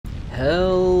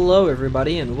Hello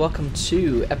everybody and welcome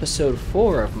to episode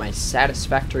 4 of my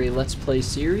Satisfactory Let's Play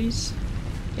series.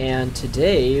 And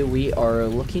today we are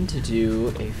looking to do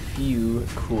a few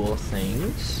cool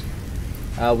things.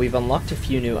 We've unlocked a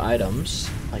few new items,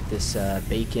 like this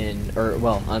bacon,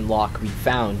 we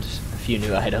found a few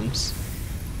new items.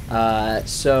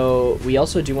 So we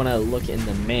also do want to look in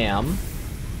the MAM,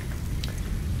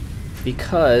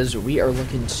 because we are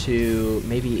looking to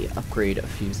maybe upgrade a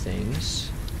few things.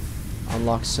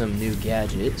 Unlock some new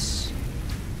gadgets.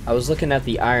 I was looking at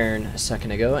the iron a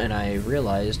second ago and I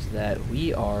realized that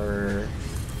we are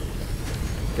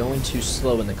going too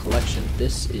slow in the collection.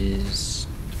 This is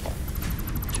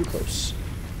too close.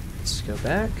 Let's go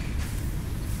back.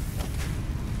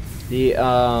 The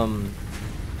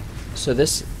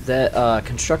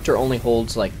constructor only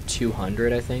holds like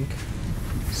 200, I think.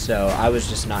 So I was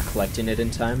just not collecting it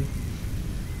in time.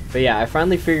 But yeah, I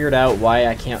finally figured out why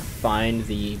I can't find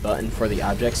the button for the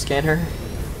object scanner.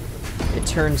 It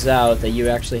turns out that you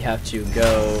actually have to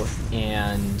go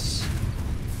and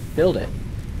build it,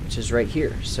 which is right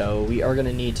here. So we are going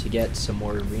to need to get some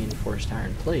more reinforced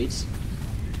iron plates.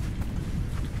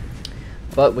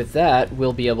 But with that,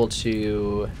 we'll be able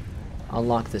to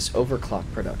unlock this overclock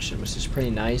production, which is pretty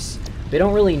nice. We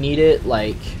don't really need it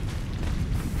like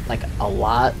a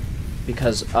lot,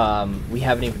 because we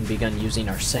haven't even begun using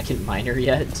our second miner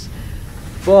yet.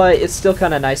 But it's still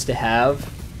kind of nice to have,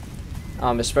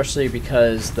 especially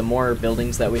because the more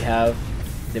buildings that we have,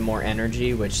 the more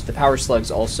energy, which the power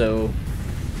slugs also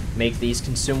make these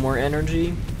consume more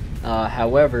energy.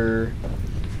 However,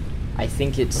 I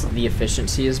think the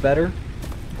efficiency is better.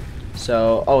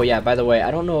 So, oh yeah, by the way,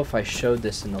 I don't know if I showed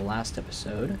this in the last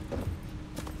episode.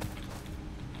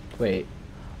 Wait.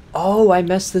 Oh, I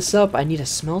messed this up. I need a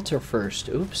smelter first.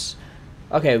 Oops.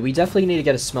 Okay, we definitely need to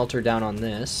get a smelter down on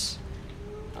this.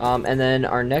 And then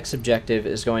our next objective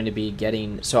is going to be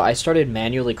getting... So I started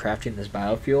manually crafting this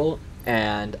biofuel,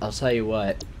 and I'll tell you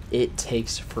what, it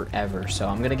takes forever. So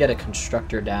I'm going to get a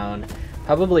constructor down,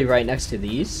 probably right next to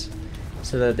these,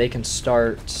 so that they can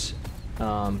start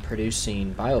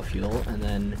producing biofuel. And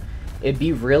then it'd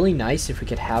be really nice if we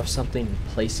could have something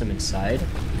place them inside.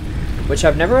 Which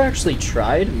I've never actually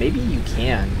tried. Maybe you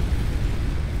can.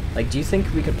 Like, do you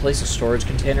think we could place a storage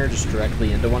container just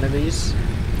directly into one of these?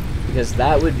 Because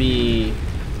that would be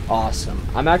awesome.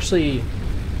 I'm actually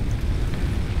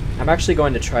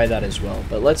going to try that as well.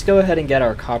 But let's go ahead and get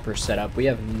our copper set up. We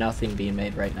have nothing being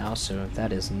made right now, so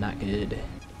that is not good.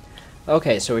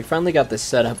 Okay, so we finally got this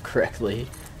set up correctly.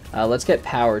 Let's get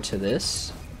power to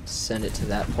this. Send it to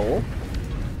that pole.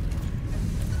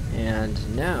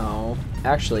 And now,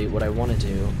 actually, what I want to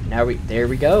do, there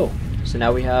we go. So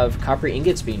now we have copper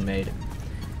ingots being made.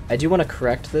 I do want to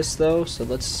correct this though, so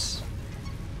let's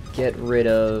get rid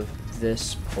of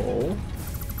this pole.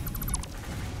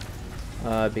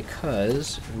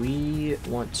 Because we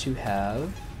want to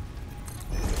have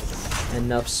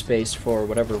enough space for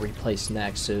whatever we place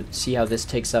next. So see how this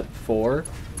takes up 4?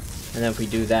 And then if we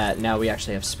do that, now we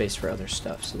actually have space for other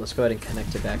stuff. So let's go ahead and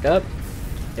connect it back up.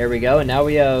 There we go, and now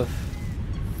we have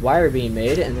wire being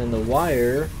made, and then the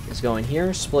wire is going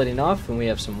here, splitting off, and we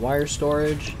have some wire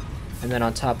storage. And then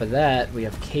on top of that, we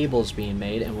have cables being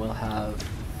made, and we'll have...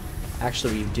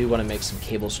 Actually, we do want to make some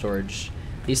cable storage.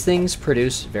 These things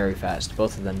produce very fast,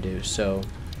 both of them do, so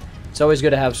it's always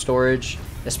good to have storage,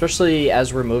 especially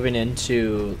as we're moving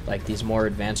into like these more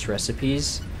advanced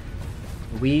recipes.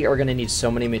 We are going to need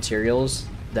so many materials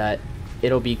that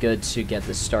it'll be good to get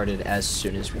this started as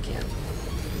soon as we can.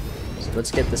 So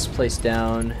let's get this place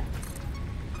down,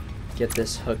 get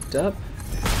this hooked up,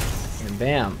 and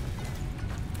bam.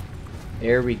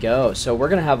 There we go. So we're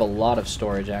going to have a lot of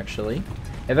storage, actually.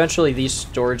 Eventually these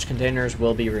storage containers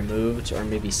will be removed or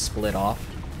maybe split off,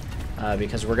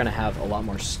 because we're going to have a lot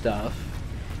more stuff.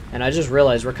 And I just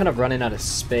realized we're kind of running out of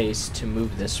space to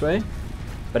move this way,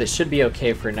 but it should be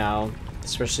okay for now,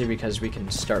 especially because we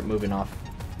can start moving off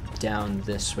down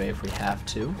this way if we have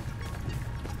to.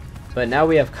 But now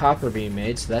we have copper being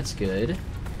made, so that's good.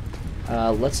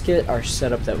 Let's get our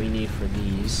setup that we need for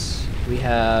these. We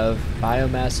have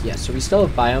biomass. Yeah, so we still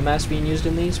have biomass being used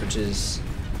in these, which is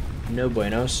no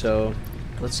bueno. So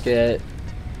let's get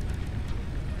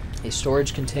a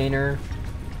storage container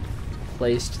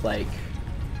placed like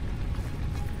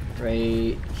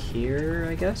right here,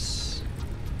 I guess.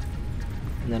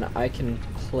 And then I can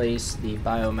place the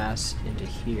biomass into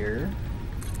here.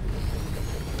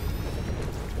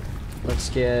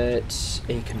 Let's get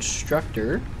a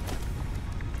constructor,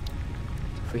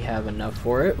 if we have enough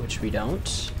for it, which we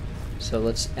don't. So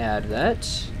let's add that.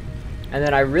 And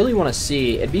then I really want to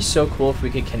see, it'd be so cool if we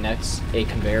could connect a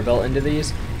conveyor belt into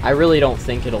these. I really don't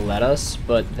think it'll let us,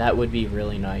 but that would be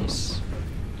really nice.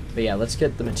 But yeah, let's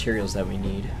get the materials that we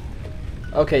need.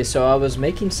 Okay, so I was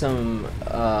making some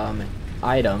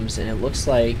items, and it looks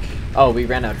like... Oh, we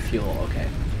ran out of fuel, okay.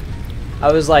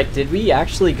 I was like, did we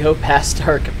actually go past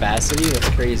our capacity? That's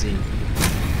crazy.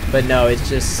 But no, it's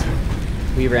just...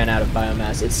 we ran out of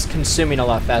biomass. It's consuming a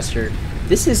lot faster.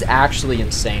 This is actually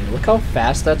insane. Look how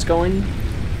fast that's going.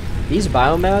 These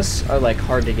biomass are like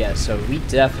hard to get, so we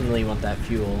definitely want that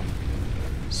fuel.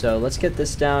 So let's get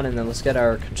this down, and then let's get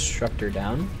our constructor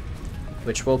down,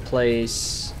 which we'll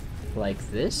place like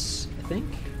this, I think.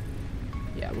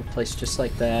 Yeah, we'll place just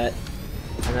like that.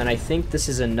 And then I think this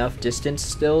is enough distance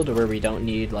still to where we don't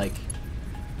need like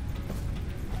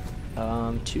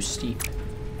too steep.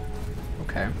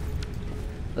 Okay.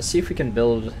 Let's see if we can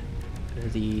build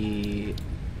these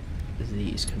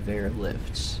conveyor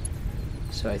lifts.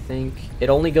 So I think it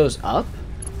only goes up?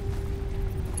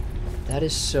 That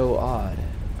is so odd.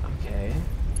 Okay.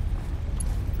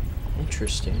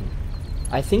 Interesting.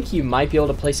 I think you might be able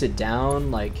to place it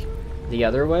down like the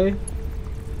other way,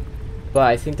 but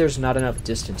I think there's not enough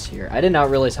distance here. I did not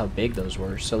realize how big those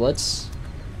were. So let's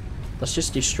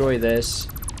just destroy this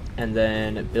and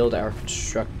then build our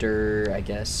constructor, I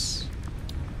guess,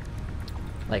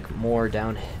 like more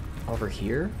down over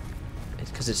here,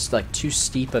 because it's like too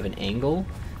steep of an angle.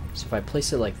 So if I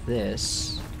place it like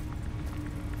this,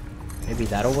 maybe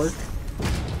that'll work.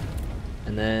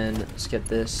 And then let's get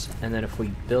this, and then if we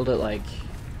build it like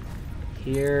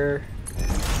here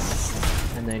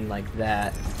and then like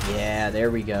that, yeah,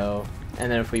 there we go. And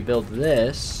then if we build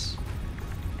this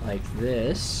like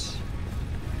this,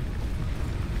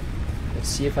 let's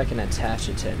see if I can attach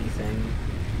it to anything.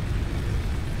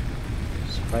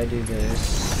 So if I do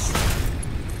this,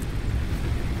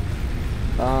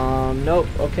 nope,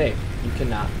 okay, you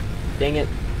cannot. Dang it.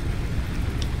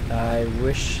 I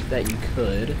wish that you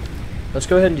could. Let's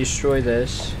go ahead and destroy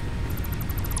this.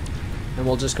 And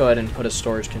we'll just go ahead and put a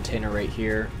storage container right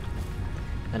here.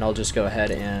 And I'll just go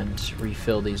ahead and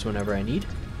refill these whenever I need.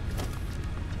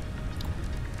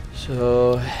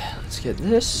 So let's get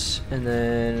this and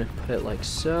then put it like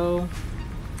so.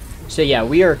 So yeah,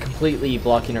 we are completely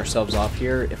blocking ourselves off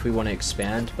here if we want to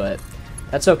expand, but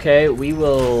that's okay. We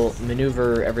will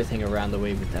maneuver everything around the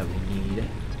way that we need.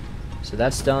 So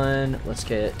that's done. Let's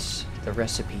get the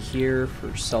recipe here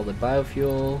for solid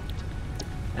biofuel.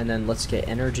 And then let's get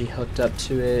energy hooked up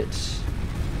to it,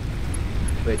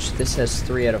 which this has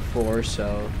 3 out of 4,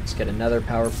 so let's get another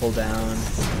power pull down.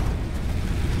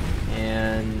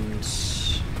 And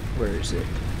where is it?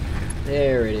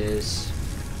 There it is.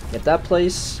 Get that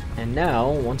place, and now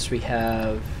once we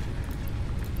have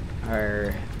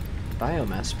our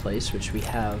biomass place, which we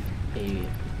have a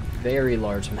very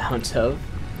large amount of,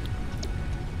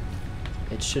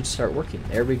 it should start working.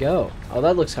 There we go. Oh,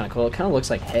 that looks kind of cool. It kind of looks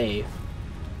like hay.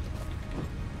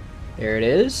 There it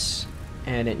is.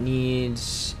 And it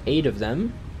needs 8 of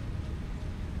them.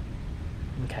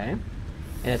 Okay. And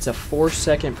it's a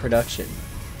 4-second production.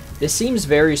 This seems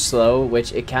very slow,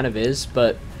 which it kind of is,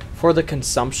 but for the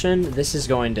consumption, this is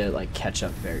going to like catch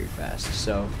up very fast.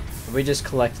 So if we just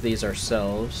collect these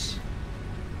ourselves,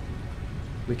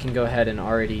 we can go ahead and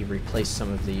already replace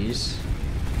some of these,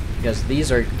 because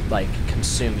these are like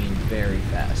consuming very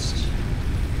fast.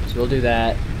 So we'll do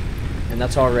that, and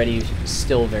that's already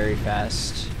still very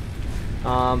fast.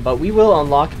 But we will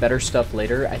unlock better stuff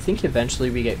later. I think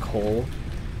eventually we get coal,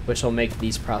 which will make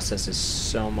these processes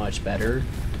so much better.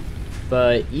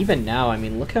 But even now, I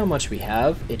mean, look how much we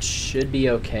have. It should be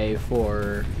okay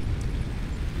for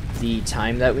the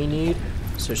time that we need,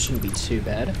 so it shouldn't be too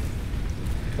bad.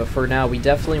 But for now, we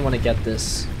definitely want to get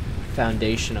this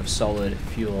foundation of solid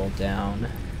fuel down.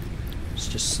 Let's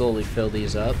just slowly fill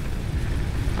these up.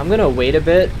 I'm gonna wait a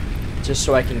bit just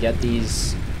so I can get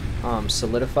these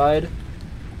solidified,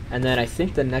 and then I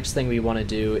think the next thing we want to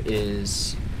do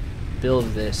is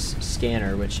build this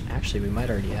scanner, which actually we might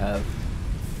already have.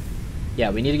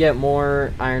 Yeah, we need to get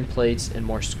more iron plates and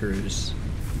more screws.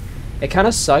 It kind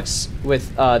of sucks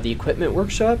with the equipment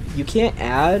workshop. You can't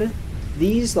add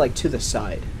these like to the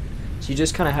side, so you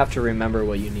just kind of have to remember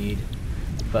what you need,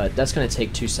 but that's going to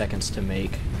take 2 seconds to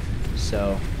make.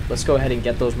 So let's go ahead and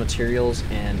get those materials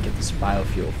and get this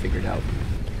biofuel figured out.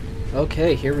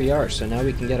 Okay, here we are. So now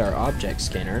we can get our object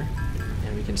scanner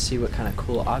and we can see what kind of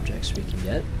cool objects we can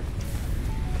get.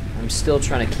 I'm still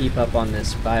trying to keep up on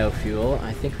this biofuel.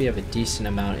 I think we have a decent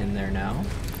amount in there now.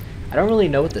 I don't really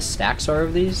know what the stacks are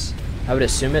of these. I would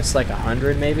assume it's like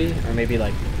 100 maybe, or maybe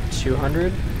like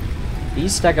 200.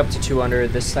 These stack up to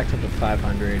 200, this stacked up to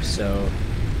 500, so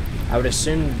I would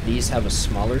assume these have a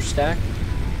smaller stack,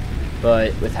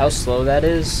 but with how slow that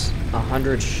is,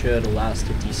 100 should last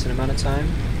a decent amount of time.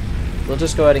 We'll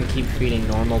just go ahead and keep feeding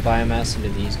normal biomass into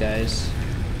these guys,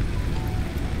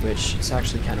 which is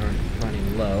actually kind of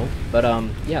running low. But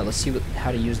yeah, let's see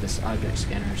how to use this object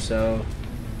scanner. So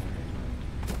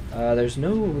there's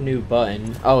no new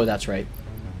button. Oh, that's right.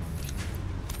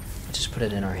 Just put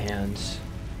it in our hands.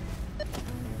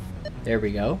 There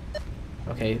we go.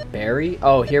 Okay, berry.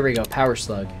 Oh, here we go. Power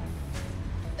slug.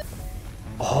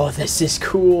 Oh, this is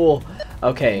cool.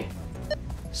 Okay,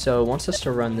 so it wants us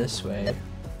to run this way.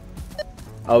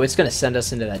 Oh, it's gonna send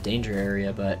us into that danger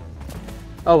area, but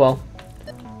oh well.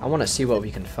 I want to see what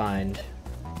we can find.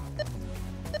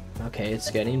 Okay, it's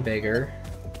getting bigger.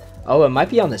 Oh, it might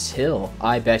be on this hill.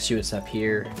 I bet you it's up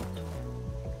here.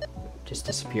 Just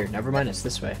disappeared. Never mind, it's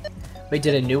this way. Wait,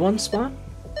 did a new one spawn?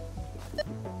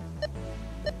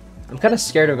 I'm kind of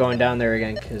scared of going down there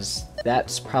again because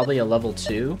that's probably a level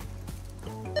 2.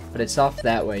 But it's off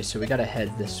that way, so we gotta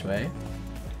head this way.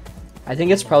 I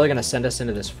think it's probably gonna send us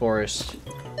into this forest.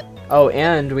 Oh,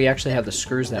 and we actually have the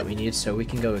screws that we need, so we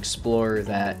can go explore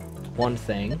that one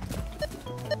thing.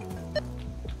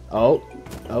 Oh,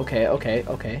 okay, okay,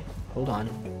 okay. Hold on.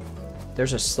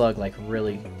 There's a slug, like,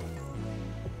 really...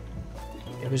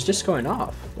 It was just going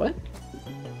off. What?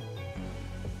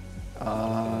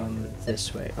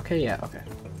 This way. Okay, yeah, okay.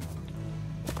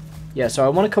 Yeah, so I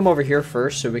want to come over here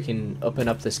first so we can open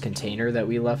up this container that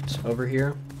we left over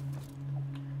here.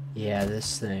 Yeah,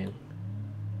 this thing.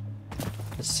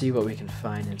 Let's see what we can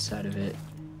find inside of it.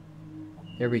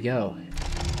 There we go.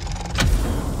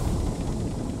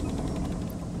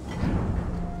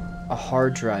 A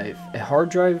hard drive. A hard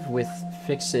drive with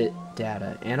fix-it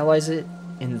data. Analyze it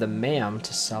in the MAM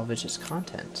to salvage its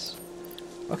contents.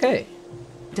 Okay.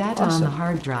 Data on the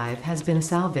hard drive has been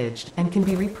salvaged and can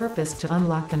be repurposed to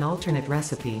unlock an alternate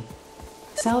recipe.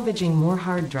 Salvaging more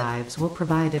hard drives will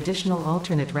provide additional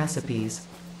alternate recipes.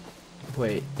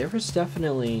 Wait, there was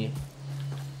definitely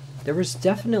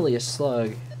a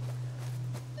slug.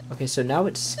 Okay, so now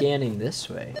it's scanning this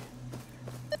way.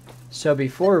 So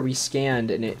before we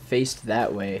scanned and it faced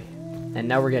that way, and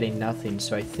now we're getting nothing,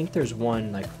 so I think there's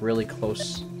one like really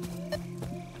close.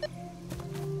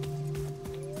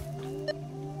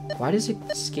 Why does it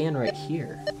scan right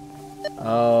here?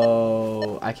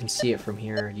 Oh, I can see it from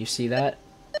here. You see that?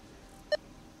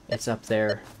 It's up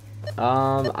there.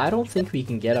 I don't think we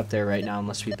can get up there right now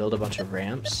unless we build a bunch of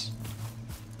ramps.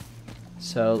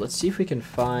 So let's see if we can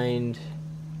find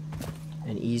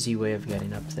an easy way of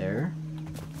getting up there.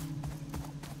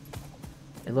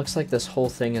 It looks like this whole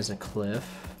thing is a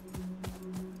cliff,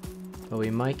 but we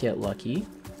might get lucky.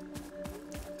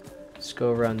 Let's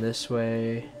go around this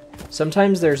way.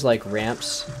 Sometimes there's like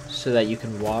ramps so that you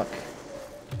can walk.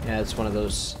 Yeah, it's one of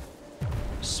those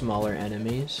smaller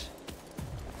enemies.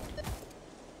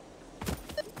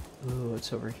 Ooh,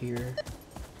 what's over here?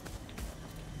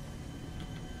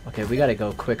 Okay, we gotta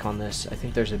go quick on this. I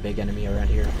think there's a big enemy around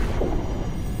here.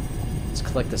 Let's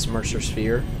collect this Mercer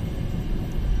Sphere.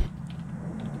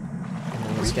 And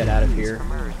then let's get out of here.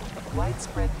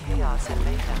 Widespread chaos and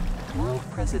mayhem. World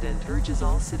President urges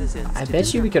all citizens. I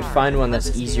bet you we could find one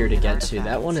that's easier to get to.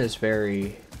 That one is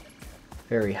very,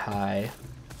 very high.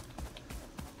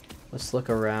 Let's look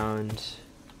around.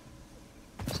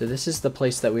 So this is the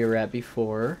place that we were at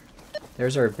before.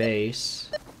 There's our base.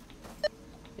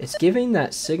 It's giving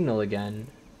that signal again.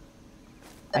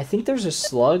 I think there's a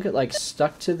slug like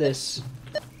stuck to this.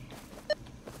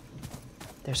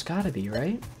 There's gotta be,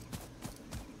 right?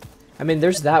 I mean,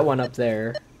 there's that one up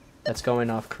there that's going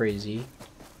off crazy.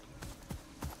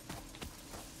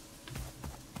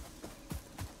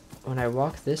 When I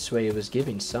walked this way, it was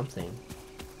giving something.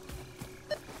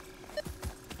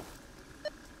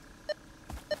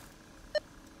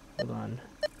 Hold on.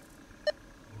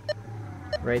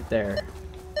 Right there.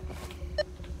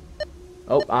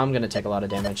 Oh, I'm gonna take a lot of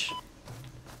damage.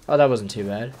 Oh, that wasn't too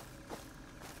bad.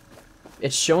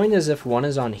 It's showing as if one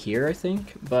is on here, I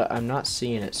think, but I'm not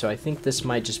seeing it, so I think this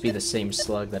might just be the same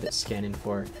slug that it's scanning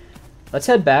for. Let's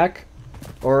head back,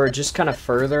 or just kind of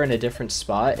further in a different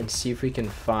spot and see if we can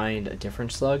find a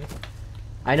different slug.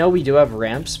 I know we do have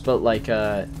ramps, but like,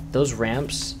 those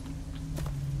ramps,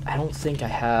 I don't think I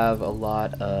have a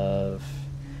lot of...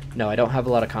 No, I don't have a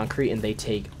lot of concrete, and they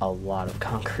take a lot of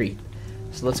concrete.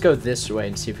 So let's go this way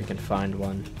and see if we can find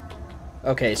one.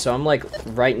 Okay, so I'm like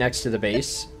right next to the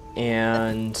base,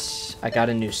 and I got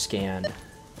a new scan.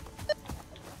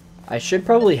 I should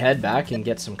probably head back and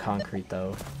get some concrete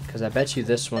though, because I bet you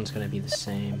this one's gonna be the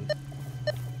same.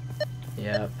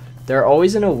 Yep. They're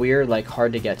always in a weird, like,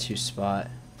 hard to get to spot.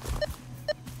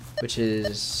 which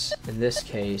is, in this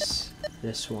case,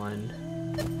 this one.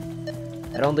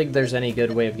 I don't think there's any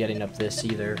good way of getting up this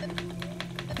either.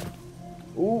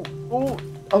 Ooh, ooh,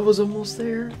 I was almost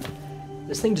there.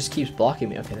 This thing just keeps blocking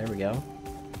me. Okay, there we go.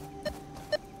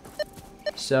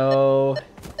 So,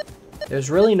 there's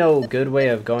really no good way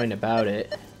of going about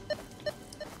it.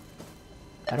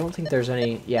 I don't think there's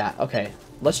any... Yeah, okay.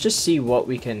 Let's just see what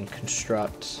we can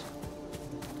construct.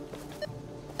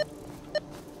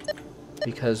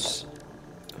 Because,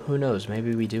 who knows,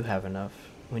 maybe we do have enough.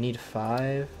 We need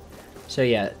 5. So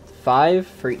yeah, 5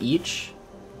 for each.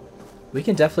 We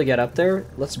can definitely get up there.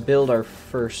 Let's build our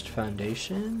first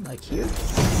foundation, like here.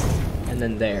 And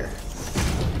then there.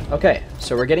 Okay,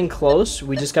 so we're getting close.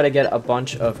 We just gotta get a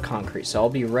bunch of concrete. So I'll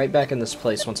be right back in this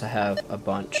place once I have a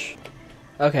bunch.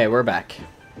 Okay, we're back.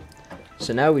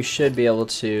 So now we should be able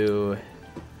to...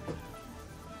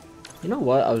 You know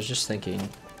what? I was just thinking.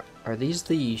 Are these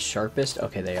the sharpest?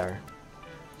 Okay, they are.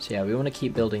 So yeah, we want to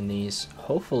keep building these.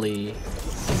 Hopefully,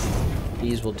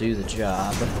 these will do the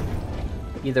job.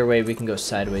 Either way, we can go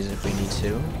sideways if we need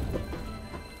to.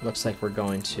 Looks like we're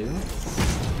going to.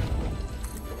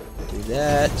 Do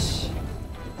that.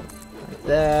 Like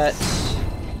that.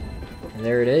 And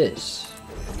there it is.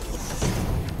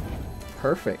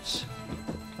 Perfect.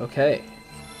 Okay.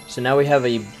 So now we have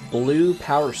a blue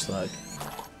power slug.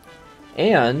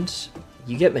 And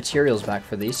you get materials back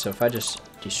for these, so if I just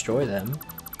destroy them,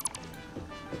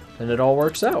 then it all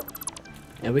works out.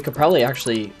 And we could probably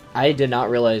actually... I did not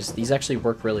realize these actually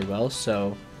work really well,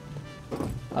 so...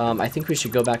 I think we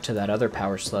should go back to that other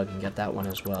power slug and get that one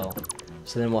as well.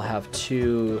 So then we'll have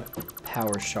 2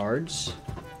 power shards.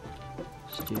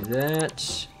 Let's do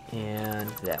that, and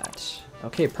that.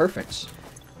 Okay, perfect.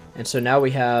 And so now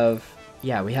we have...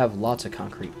 Yeah, we have lots of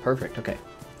concrete. Perfect, okay.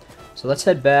 So let's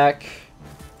head back.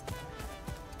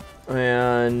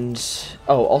 And...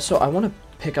 Oh, also, I want to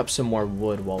pick up some more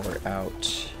wood while we're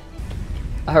out.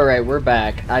 Alright, we're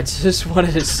back. I just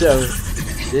wanted to show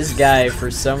this guy,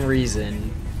 for some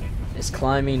reason, is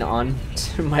climbing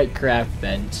onto my craft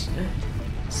bench.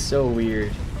 So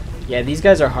weird. Yeah, these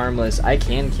guys are harmless. I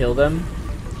can kill them,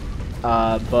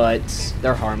 but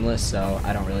they're harmless, so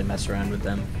I don't really mess around with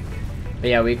them. But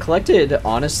yeah, we collected,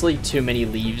 honestly, too many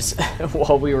leaves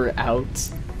while we were out.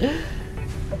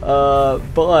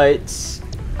 But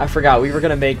I forgot, we were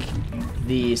gonna make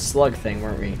the slug thing,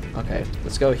 weren't we? Okay,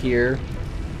 let's go here.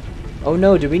 Oh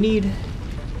no, do we need...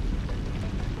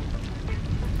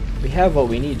 We have what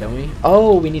we need, don't we?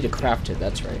 Oh, we need to craft it,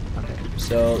 that's right. Okay,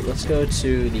 so let's go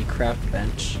to the craft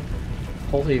bench.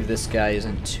 Hopefully this guy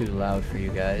isn't too loud for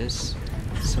you guys.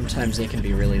 Sometimes they can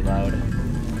be really loud.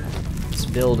 Let's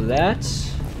build that.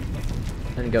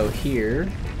 Then go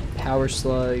here. Power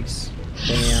slugs.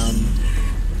 Bam.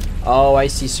 Oh, I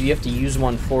see. So you have to use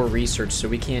one for research, so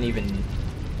we can't even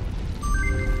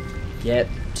get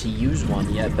to use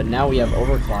one yet. But now we have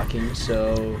overclocking,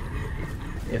 so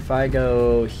if I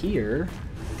go here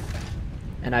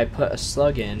and I put a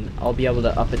slug in, I'll be able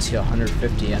to up it to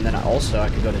 150, and then also I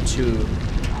could go to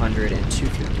 200 and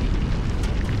 250.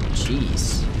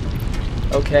 Jeez.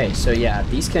 Okay, so yeah,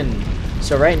 these can...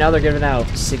 So right now they're giving out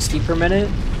 60 per minute.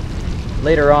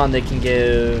 Later on they can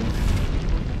give...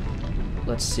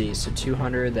 Let's see, so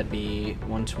 200, that'd be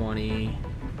 120.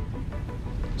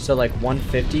 So like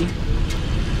 150.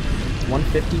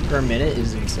 150 per minute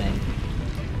is insane.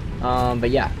 But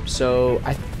yeah, so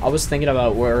I was thinking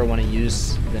about where I want to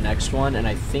use the next one, and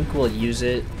I think we'll use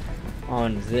it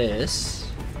on this.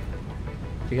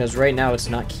 Because right now it's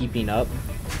not keeping up.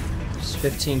 It's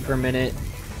 15 per minute,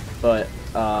 but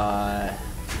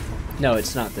no,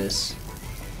 it's not this.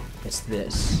 It's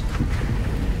this.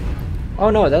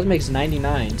 Oh no, that makes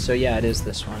 99, so yeah, it is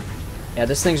this one. Yeah,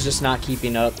 this thing's just not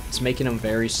keeping up. It's making them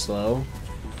very slow,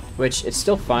 which it's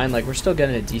still fine. Like, we're still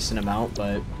getting a decent amount,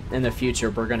 but in the future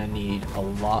we're gonna need a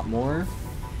lot more.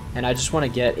 And I just want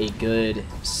to get a good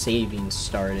savings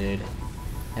started.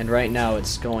 And right now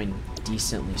it's going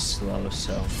decently slow,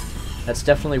 so that's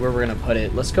definitely where we're gonna put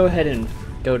it. Let's go ahead and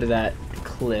go to that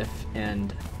cliff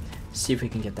and see if we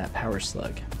can get that power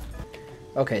slug.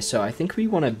 Okay, so I think we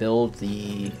want to build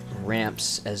the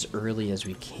ramps as early as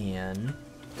we can.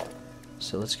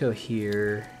 So let's go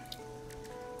here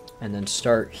and then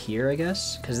start here, I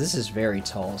guess, because this is very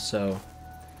tall, so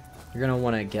you're gonna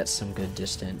want to get some good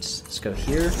distance. Let's go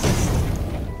here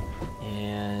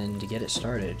and get it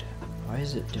started. Why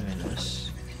is it doing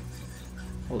this?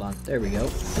 Hold on, there we go.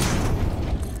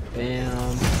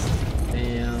 Bam,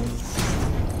 bam.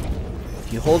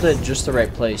 If you hold it just the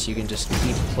right place, you can just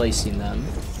keep placing them.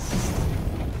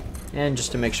 And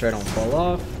just to make sure I don't fall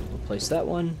off, we'll place that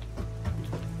one.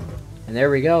 And there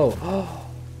we go. Oh,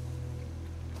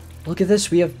 Look at this,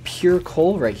 we have pure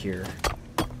coal right here.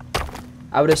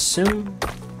 I would assume...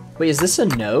 Wait, is this a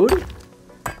node?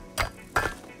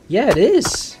 Yeah, it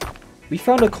is. We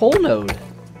found a coal node.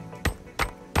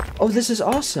 Oh, this is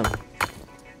awesome.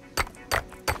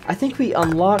 I think we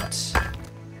unlocked...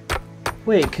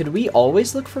 Wait, could we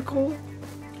always look for coal?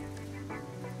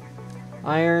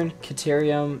 Iron,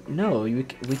 Caterium... No, we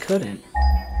couldn't.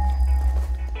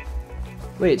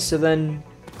 Wait, so then...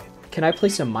 Can I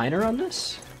place a miner on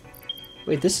this?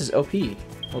 Wait, this is OP.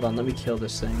 Hold on, let me kill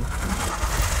this thing.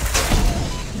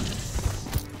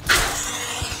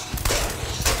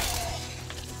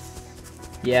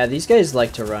 Yeah, these guys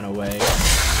like to run away.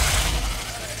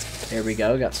 There we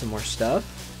go, got some more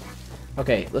stuff.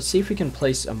 Okay, let's see if we can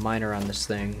place a miner on this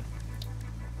thing.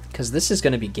 Because this is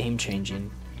going to be game-changing.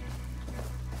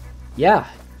 Yeah,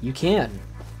 you can.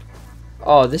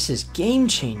 Oh, this is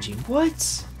game-changing.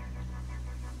 What?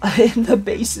 And the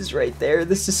base is right there.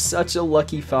 This is such a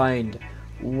lucky find.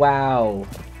 Wow.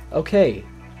 Okay.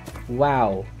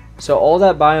 Wow. So all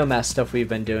that biomass stuff we've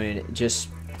been doing, just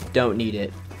don't need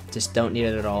it. Just don't need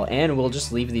it at all. And we'll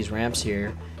just leave these ramps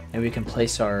here, and we can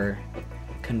place our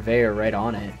conveyor right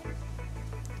on it.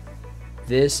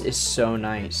 This is so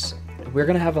nice. We're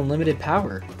gonna have unlimited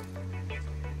power.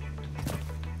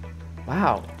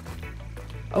 Wow.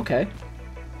 Okay.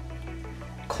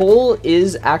 Coal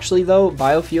is actually, though,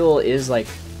 biofuel is like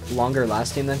longer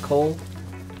lasting than coal.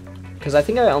 Because I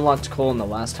think I unlocked coal in the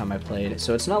last time I played,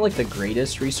 so it's not like the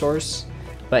greatest resource.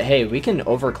 But hey, we can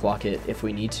overclock it if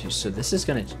we need to. So this is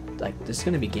gonna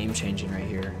be game changing right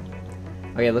here.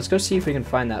 Okay, let's go see if we can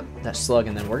find that slug,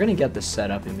 and then we're gonna get this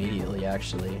set up immediately.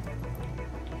 Actually,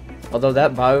 although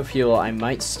that biofuel I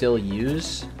might still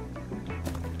use.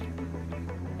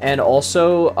 And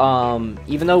also,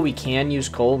 even though we can use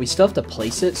coal, we still have to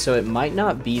place it, so it might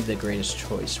not be the greatest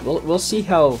choice. We'll see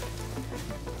how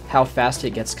fast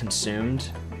it gets consumed,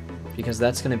 because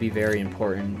that's going to be very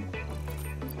important.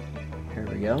 Here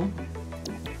we go.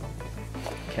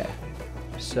 Okay.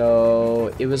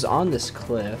 So, it was on this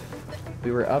cliff. We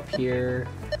were up here.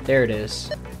 There it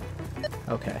is.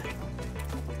 Okay.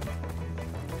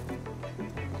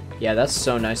 Yeah, that's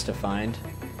so nice to find.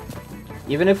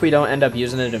 Even if we don't end up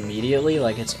using it immediately,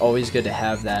 like, it's always good to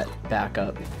have that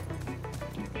backup.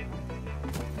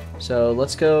 So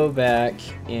let's go back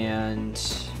and...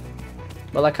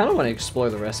 Well, I kind of want to explore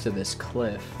the rest of this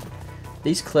cliff.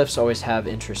 These cliffs always have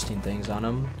interesting things on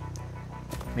them.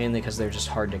 Mainly because they're just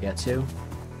hard to get to.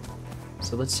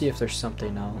 So let's see if there's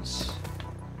something else.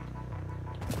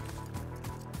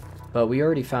 But we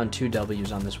already found 2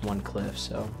 W's on this one cliff,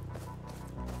 so...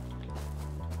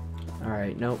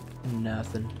 Alright, nope,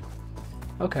 nothing.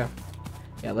 Okay.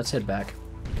 Yeah, let's head back.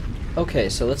 Okay,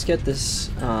 so let's get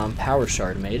this power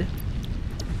shard made.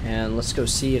 And let's go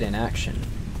see it in action.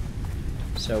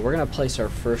 So we're going to place our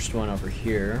first one over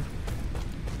here.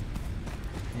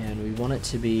 And we want it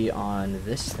to be on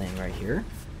this thing right here.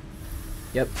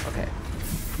 Yep, okay.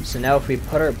 So now if we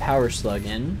put our power slug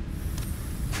in,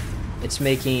 it's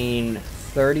making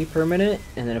 30 per minute.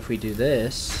 And then if we do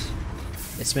this,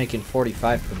 it's making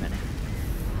 45 per minute.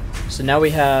 So now we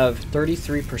have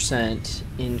 33%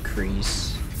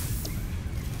 increase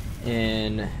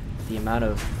in the amount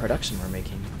of production we're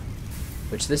making,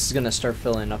 which this is going to start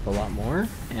filling up a lot more,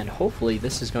 and hopefully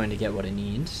this is going to get what it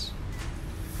needs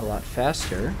a lot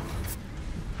faster.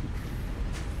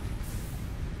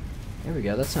 There we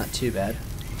go, that's not too bad.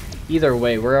 Either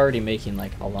way, we're already making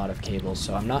like a lot of cables,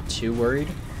 so I'm not too worried.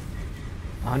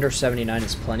 179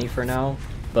 is plenty for now.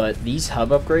 But these hub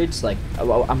upgrades, like,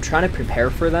 I'm trying to prepare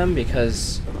for them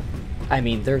because, I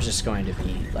mean, there's just going to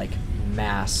be, like,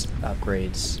 mass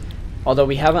upgrades. Although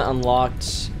we haven't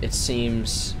unlocked, it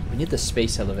seems, we need the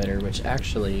space elevator, which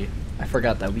actually, I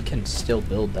forgot that we can still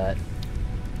build that.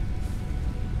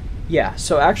 Yeah,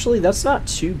 so actually, that's not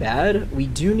too bad. We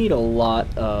do need a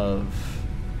lot of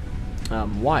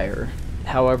wire.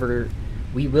 However,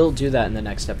 we will do that in the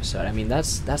next episode. I mean,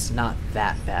 that's not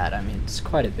that bad. I mean, it's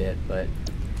quite a bit, but...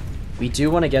 We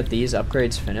do want to get these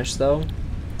upgrades finished, though.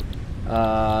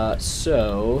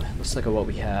 So, let's look at what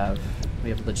we have.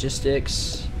 We have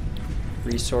logistics,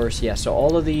 resource. Yeah, so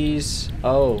all of these...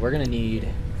 Oh, we're going to need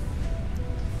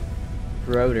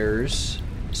rotors.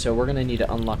 So we're going to need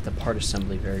to unlock the part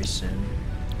assembly very soon.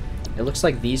 It looks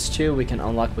like these two we can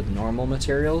unlock with normal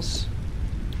materials.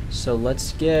 So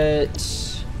let's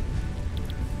get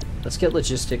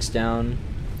logistics down.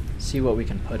 See what we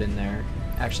can put in there.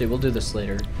 Actually, we'll do this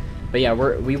later. But yeah,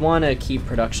 we want to keep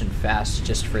production fast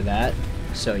just for that.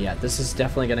 So yeah, this is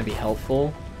definitely going to be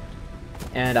helpful.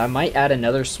 And I might add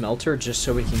another smelter just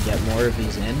so we can get more of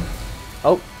these in.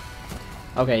 Oh,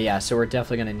 Okay, yeah, so we're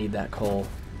definitely going to need that coal.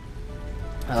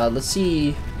 Let's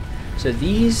see. So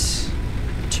these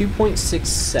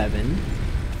 2.67,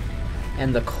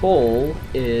 and the coal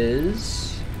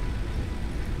is...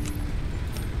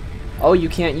 Oh, you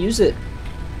can't use it.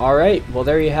 Alright, well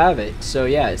there you have it. So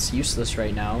yeah, it's useless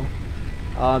right now.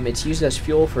 It's used as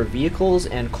fuel for vehicles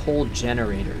and coal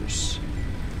generators.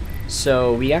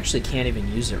 So we actually can't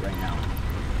even use it right now.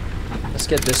 Let's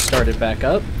get this started back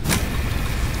up.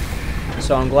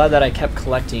 So I'm glad that I kept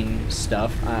collecting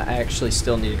stuff. I actually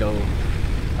still need to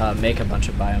go make a bunch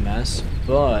of biomass,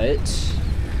 but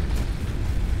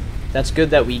that's good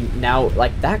that we now,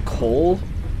 like, that coal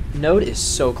node is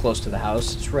so close to the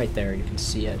house. It's right there, you can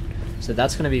see it. So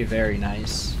that's going to be very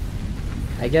nice.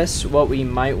 I guess what we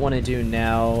might want to do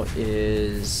now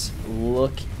is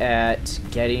look at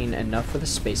getting enough for the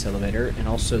space elevator and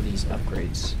also these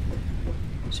upgrades.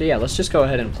 So yeah, let's just go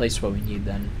ahead and place what we need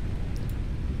then.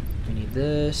 We need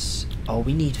this. Oh,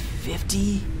 we need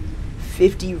 50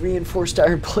 reinforced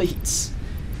iron plates.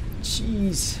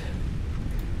 Jeez.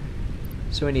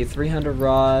 So we need 300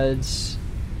 rods,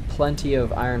 plenty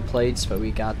of iron plates, but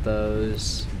we got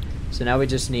those. So now we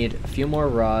just need a few more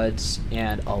rods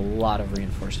and a lot of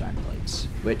reinforced iron plates,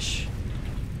 which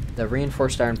the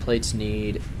reinforced iron plates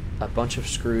need a bunch of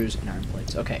screws and iron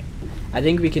plates. Okay, I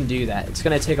think we can do that. It's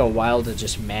going to take a while to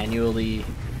just manually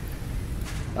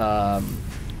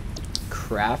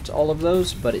craft all of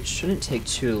those, but it shouldn't take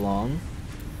too long.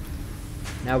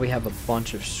 Now we have a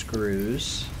bunch of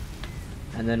screws.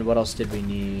 And then what else did we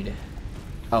need?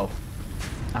 Oh,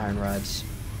 iron rods.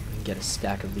 We can get a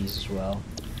stack of these as well.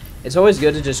 It's always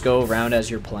good to just go around as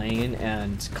you're playing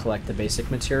and collect the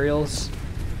basic materials,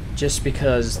 just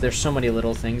because there's so many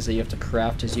little things that you have to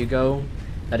craft as you go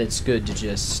that it's good to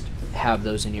just have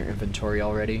those in your inventory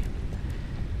already.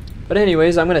 But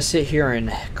anyways, I'm going to sit here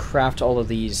and craft all of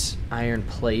these iron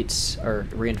plates, or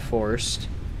reinforced,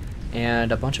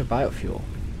 and a bunch of biofuel.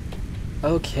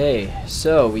 Okay,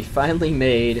 so we finally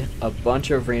made a bunch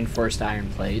of reinforced iron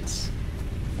plates,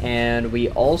 and we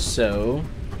also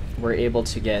were able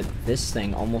to get this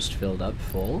thing almost filled up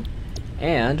full,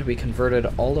 and we converted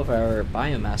all of our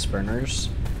biomass burners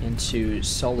into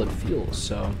solid fuel,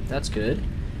 so that's good.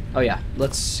 Oh yeah,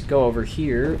 let's go over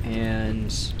here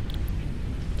and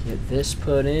get this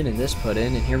put in and this put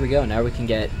in, and here we go. Now we can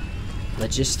get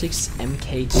Logistics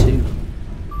MK2.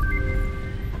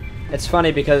 It's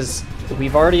funny because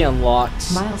we've already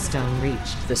unlocked Milestone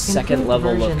reached. the second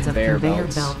level of conveyor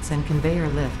belts and conveyor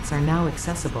lifts are now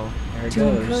accessible. There it To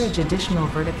goes. encourage additional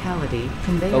verticality,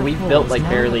 conveyor But we poles built like now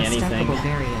barely have a anything. stackable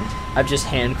variant. I've just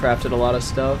handcrafted a lot of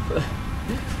stuff.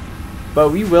 But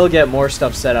we will get more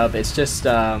stuff set up. It's just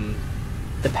the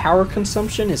power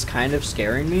consumption is kind of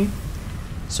scaring me.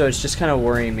 So it's just kind of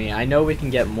worrying me. I know we can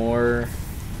get more,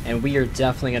 and we are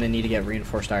definitely going to need to get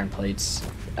reinforced iron plates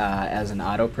as an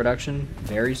auto production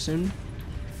very soon.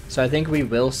 So I think we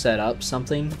will set up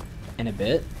something in a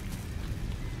bit.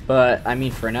 But I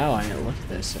mean, for now, I mean, look at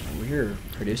this. We're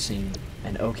producing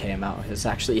an okay amount. This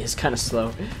actually is kind of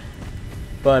slow.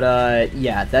 But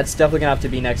yeah, that's definitely gonna have to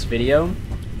be next video.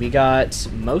 We got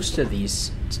most of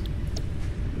these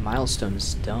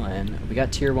milestones done. We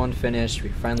got tier 1 finished. We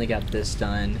finally got this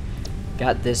done.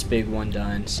 Got this big one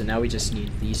done. So now we just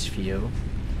need these few,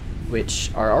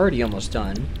 which are already almost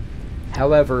done.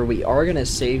 However, we are gonna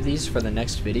save these for the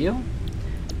next video.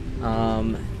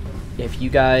 If you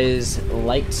guys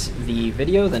liked the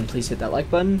video, then please hit that like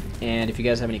button. And if you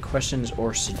guys have any questions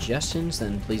or suggestions,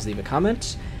 then please leave a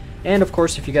comment. And of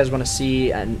course, if you guys want to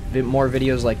see more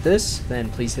videos like this, then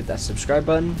please hit that subscribe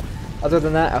button. Other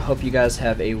than that, I hope you guys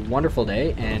have a wonderful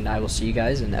day, and I will see you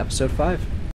guys in episode 5.